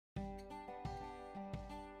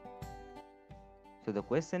So the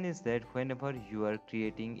question is that whenever you are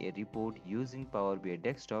creating a report using Power BI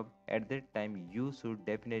desktop, at that time you should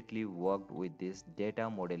definitely work with this data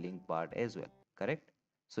modeling part as well, correct?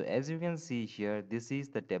 So as you can see here, this is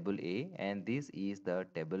the table A and this is the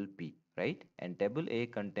table B, right? And table A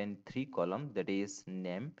contains three columns, that is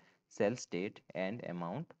name, cell state and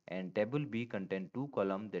amount, and table B contains two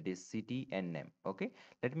columns, that is city and name. Okay,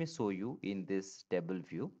 let me show you in this table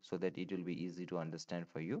view so that it will be easy to understand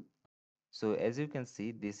for you. So as you can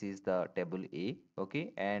see, this is the table A,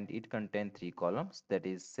 okay, and it contains three columns, that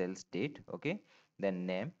is cell state, okay, then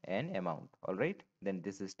name and amount, all right. Then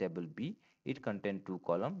this is table B, it contains two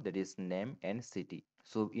columns, that is name and city.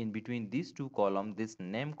 So in between these two columns, this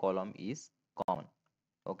name column is common,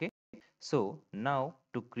 okay. So now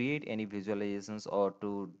to create any visualizations or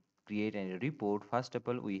to create any report, first of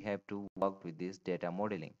all, we have to work with this data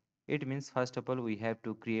modeling. It means first of all, we have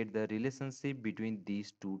to create the relationship between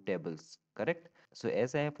these two tables, correct? So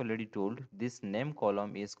as I have already told, this name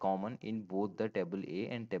column is common in both the table A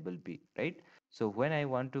and table B, right? So when I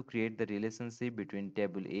want to create the relationship between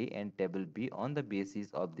table A and table B on the basis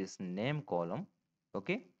of this name column,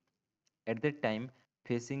 okay, at that time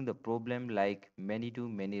facing the problem like many to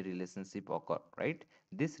many relationship occur, right?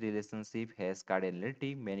 This relationship has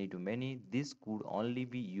cardinality many to many. This could only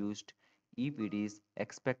be used if it is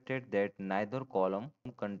expected that neither column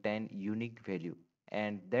contain unique value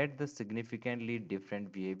and that the significantly different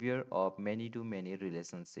behavior of many to many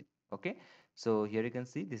relationship, okay. So here you can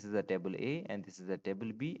see this is a table A and this is a table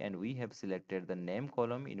B, and we have selected the name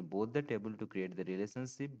column in both the table to create the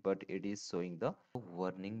relationship, but it is showing the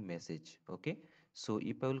warning message, okay. So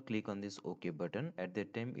if I will click on this OK button, at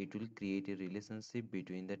that time it will create a relationship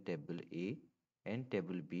between the table A and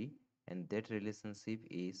table B, and that relationship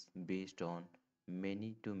is based on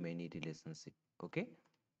many to many relationship, okay.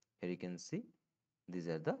 Here you can see these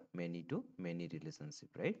are the many to many relationship,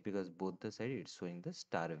 right? Because both the side it's showing the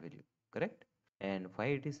star value, correct? And why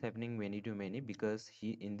it is happening many to many? Because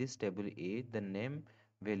he in this table A the name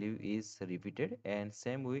value is repeated, and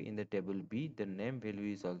same way in the table B the name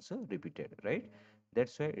value is also repeated, right?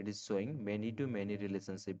 That's why it is showing many to many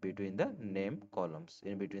relationship between the name columns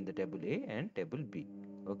in between the table A and table B,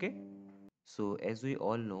 okay. So as we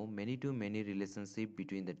all know, many to many relationship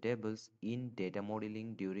between the tables in data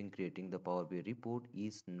modeling during creating the Power BI report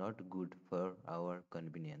is not good for our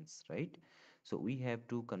convenience, right? So we have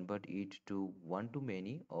to convert it to one to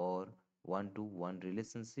many or one to one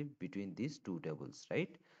relationship between these two tables, right?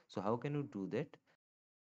 So how can you do that?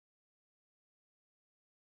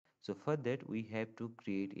 So for that we have to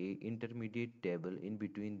create a intermediate table in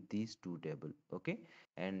between these two tables, okay,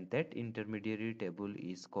 and that intermediary table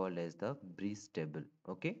is called as the bridge table,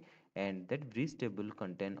 okay, and that bridge table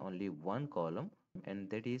contain only one column and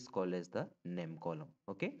that is called as the name column,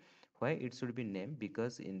 okay. Why it should be name?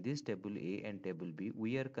 Because in this table A and table B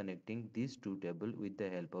we are connecting these two table with the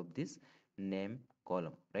help of this name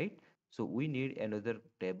column, right? So we need another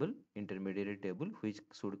table, intermediary table, which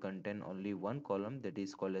should contain only one column, that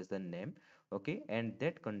is called as the name, okay, and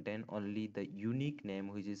that contain only the unique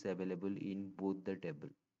name which is available in both the table.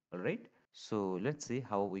 All right. So let's see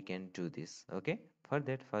how we can do this. Okay. For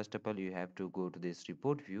that, first of all, you have to go to this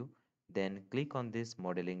report view, then click on this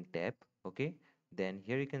modeling tab. Okay. Then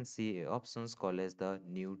here you can see options called as the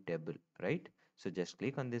new table, right? So just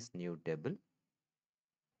click on this new table,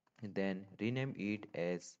 then rename it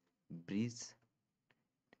as breeze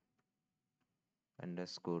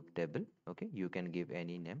underscore table, okay, you can give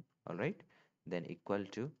any name, all right, then equal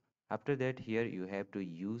to. After that, here you have to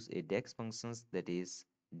use a dex functions, that is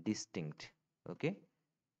distinct, okay.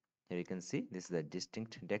 Here you can see this is a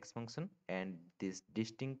distinct dex function, and this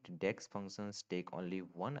distinct dex functions take only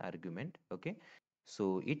one argument, okay.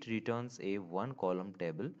 So it returns a one column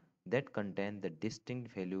table that contain the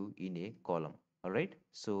distinct value in a column, all right.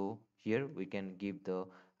 So here we can give the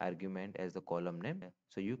argument as the column name,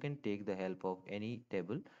 so you can take the help of any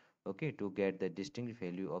table, okay, to get the distinct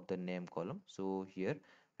value of the name column. So here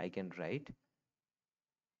I can write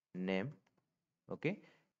name, okay,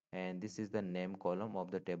 and this is the name column of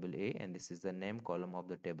the table A and this is the name column of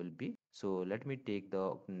the table B. So let me take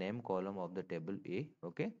the name column of the table A,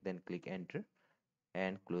 okay, then click enter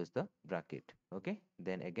and close the bracket, okay,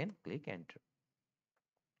 then again click enter.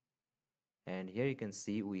 And here you can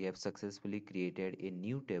see we have successfully created a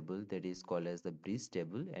new table that is called as the bridge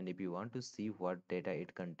table, and if you want to see what data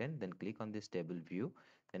it contains, then click on this table view,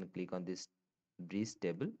 then click on this bridge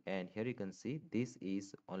table, and here you can see this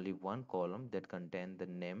is only one column that contain the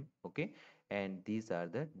name, okay, and these are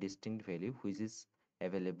the distinct value which is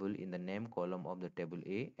available in the name column of the table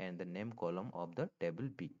A and the name column of the table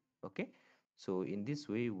B, okay. So in this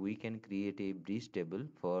way, we can create a bridge table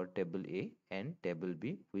for table A and table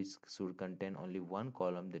B, which should contain only one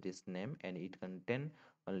column, that is name, and it contain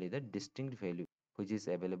only the distinct value which is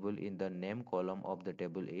available in the name column of the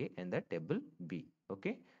table A and the table B.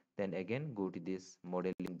 Okay. Then again go to this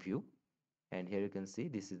modeling view, and here you can see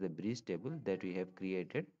this is the bridge table that we have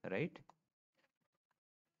created, right?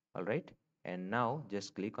 All right. And now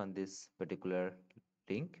just click on this particular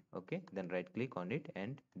link. Okay. Then right click on it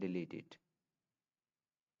and delete it.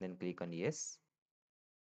 Then click on yes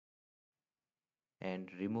and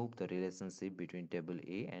remove the relationship between table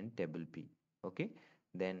A and table B. Okay,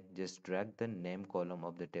 then just drag the name column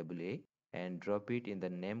of the table A and drop it in the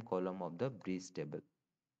name column of the bridge table.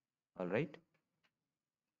 All right,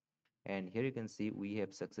 and here you can see we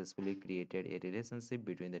have successfully created a relationship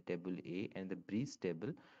between the table A and the bridge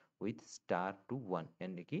table with star to 1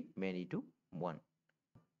 and okay, many to 1.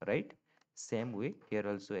 Right, same way here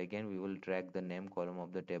also again we will drag the name column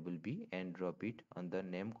of the table B and drop it on the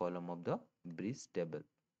name column of the bridge table.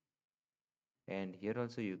 And here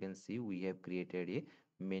also you can see we have created a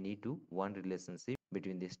many to one relationship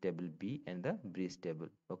between this table B and the bridge table.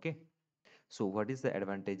 Okay, so what is the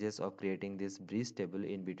advantages of creating this bridge table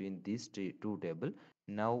in between these two table?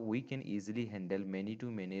 Now we can easily handle many to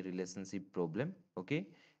many relationship problem. Okay,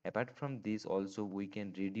 apart from this also we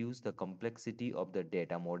can reduce the complexity of the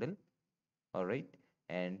data model. All right,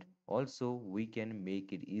 and also we can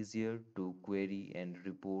make it easier to query and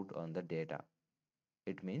report on the data.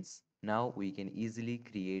 It means now we can easily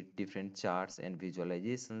create different charts and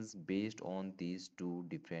visualizations based on these two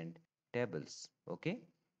different tables. Okay.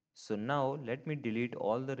 So now let me delete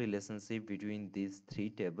all the relationship between these three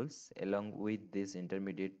tables along with this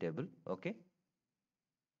intermediate table. Okay.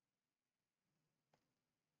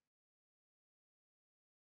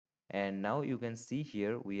 And now you can see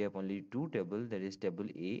here we have only two tables, that is table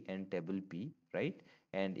A and table B, right?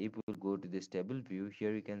 And if we go to this table view,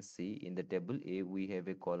 here you can see in the table A we have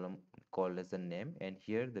a column called as a name, and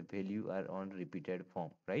here the value are on repeated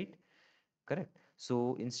form, right? Correct.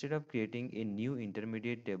 So instead of creating a new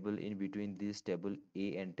intermediate table in between this table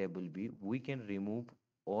A and table B, we can remove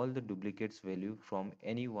all the duplicates value from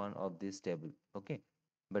any one of this table. Okay.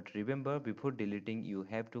 But remember, before deleting, you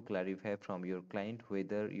have to clarify from your client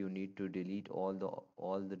whether you need to delete all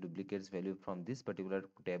the duplicates value from this particular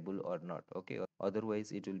table or not. Okay.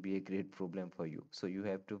 Otherwise, it will be a great problem for you. So you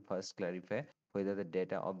have to first clarify whether the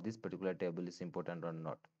data of this particular table is important or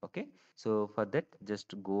not. Okay. So for that,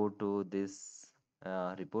 just go to this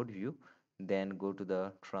report view, then go to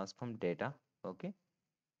the transform data. Okay,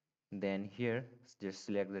 then here just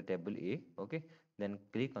select the table A. Okay, then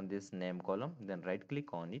click on this name column, then right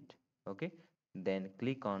click on it. Okay, then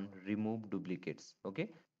click on remove duplicates. Okay,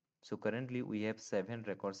 so currently we have 7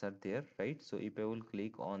 records are there, right? So if I will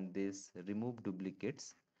click on this remove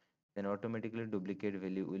duplicates, then automatically duplicate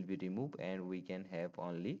value will be removed and we can have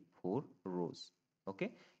only 4 rows.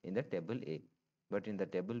 Okay, in the table A, but in the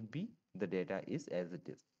table B the data is as it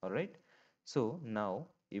is. All right, so now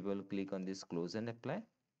if I will click on this close and apply,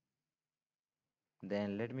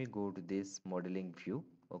 then let me go to this modeling view.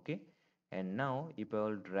 Okay, and now if I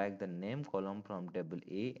will drag the name column from table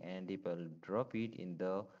A and if I will drop it in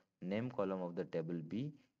the name column of the table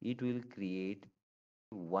B, it will create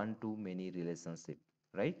one to many relationship,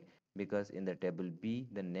 right? Because in the table B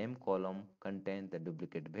the name column contains the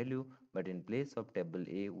duplicate value, but in place of table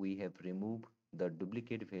A we have removed the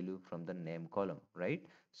duplicate value from the name column, right?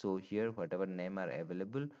 So here whatever name are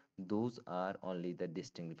available, those are only the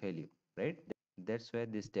distinct value, right? That's why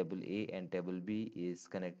this table A and table B is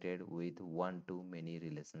connected with one to many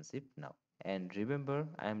relationship now. And remember,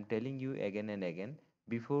 I am telling you again and again,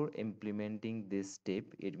 before implementing this step,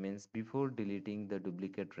 it means before deleting the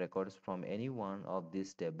duplicate records from any one of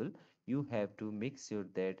this table, you have to make sure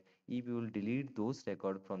that if you will delete those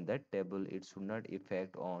records from that table, it should not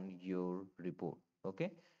affect on your report. Okay,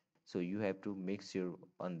 so you have to make sure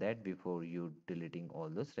on that before you deleting all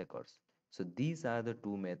those records. So these are the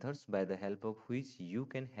two methods by the help of which you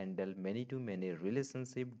can handle many to many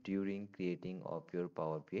relationship during creating of your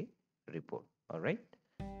Power BI report. All right,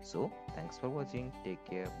 so thanks for watching. Take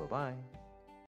care. Bye bye.